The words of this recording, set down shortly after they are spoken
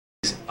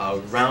a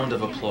round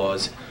of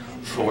applause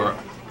for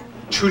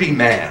Trudi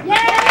Mann.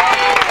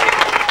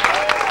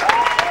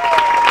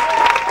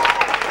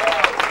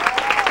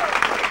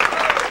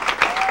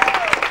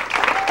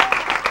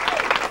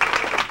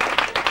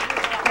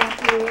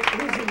 Thank you.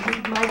 It is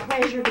indeed my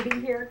pleasure to be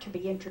here, to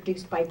be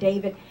introduced by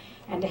David,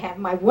 and to have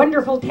my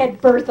wonderful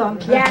Ted Firth on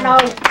piano,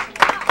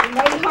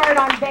 Renee Hart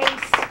on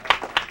bass,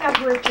 Doug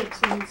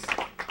Richardson's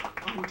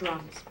on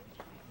drums.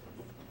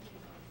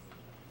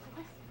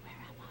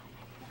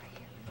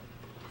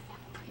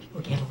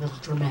 We'll get a little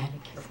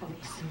dramatic here,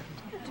 folks.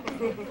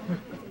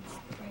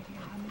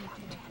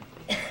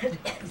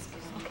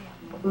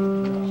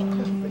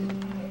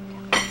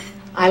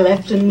 I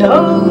left a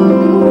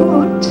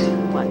note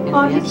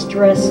on his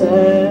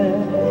dresser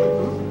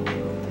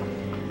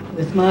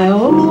with my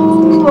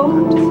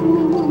old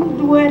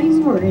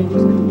wedding ring,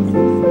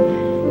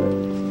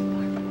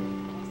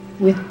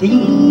 with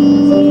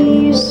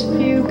these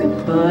few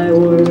goodbye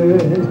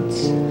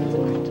words.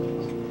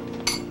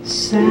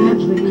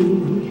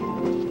 Sadly,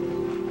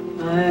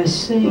 I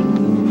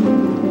sing.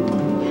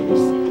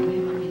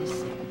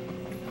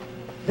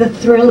 The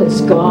thrill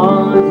is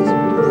gone.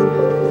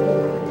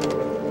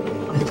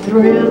 The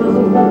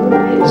thrill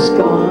is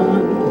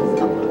gone.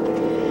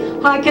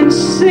 I can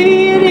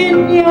see it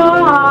in your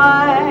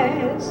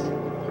eyes.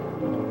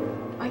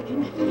 I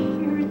can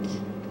hear it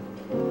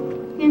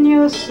in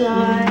your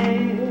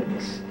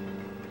sighs.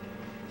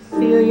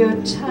 Feel your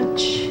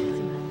touch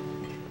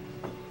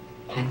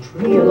and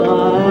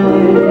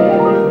realize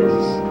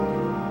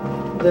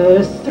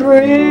the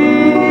thrill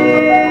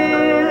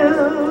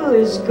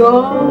is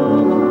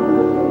gone.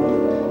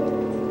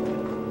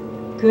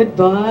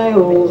 Goodbye,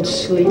 old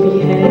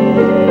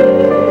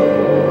sleepyhead.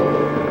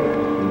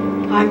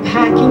 I'm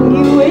packing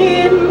you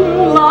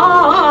in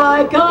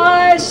like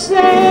I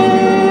said.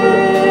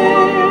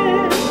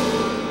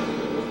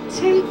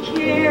 Take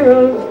care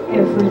of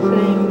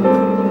everything.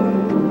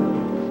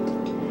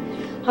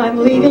 I'm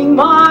leaving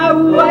my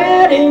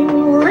wedding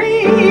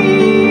ring.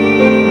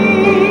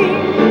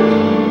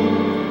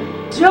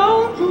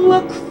 Don't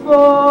look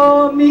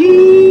for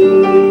me.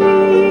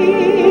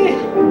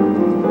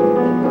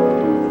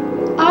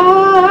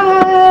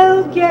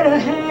 I'll get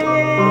ahead.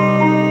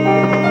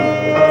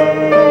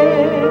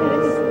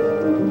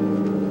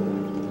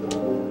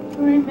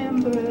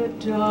 Remember,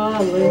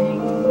 darling,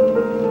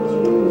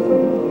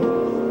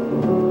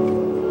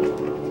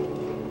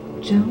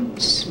 don't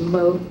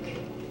smoke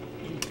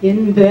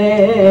in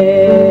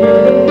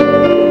bed.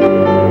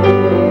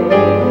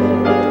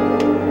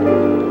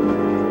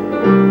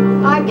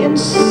 I can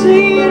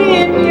see it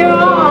in your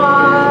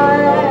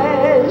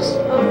eyes. I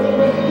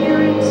can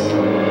hear it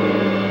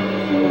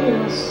in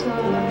your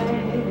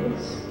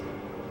sighs.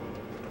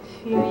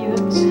 Feel your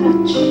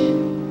touch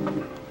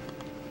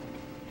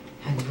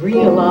and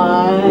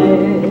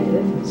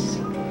realize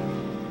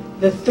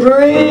the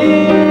thrill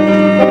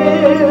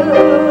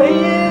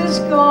is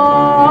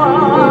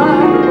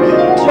gone.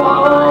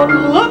 Don't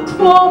look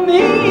for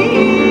me.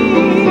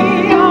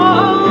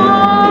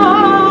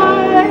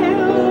 I'll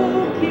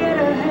get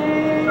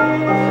ahead.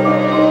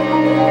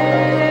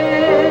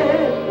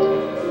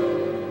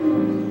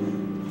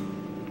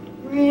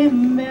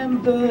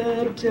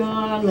 Remember,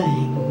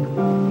 darling,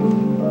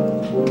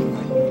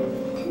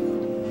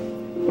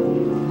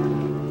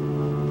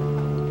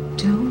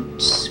 don't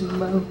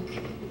smoke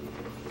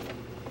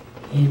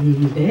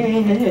in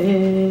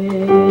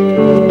bed.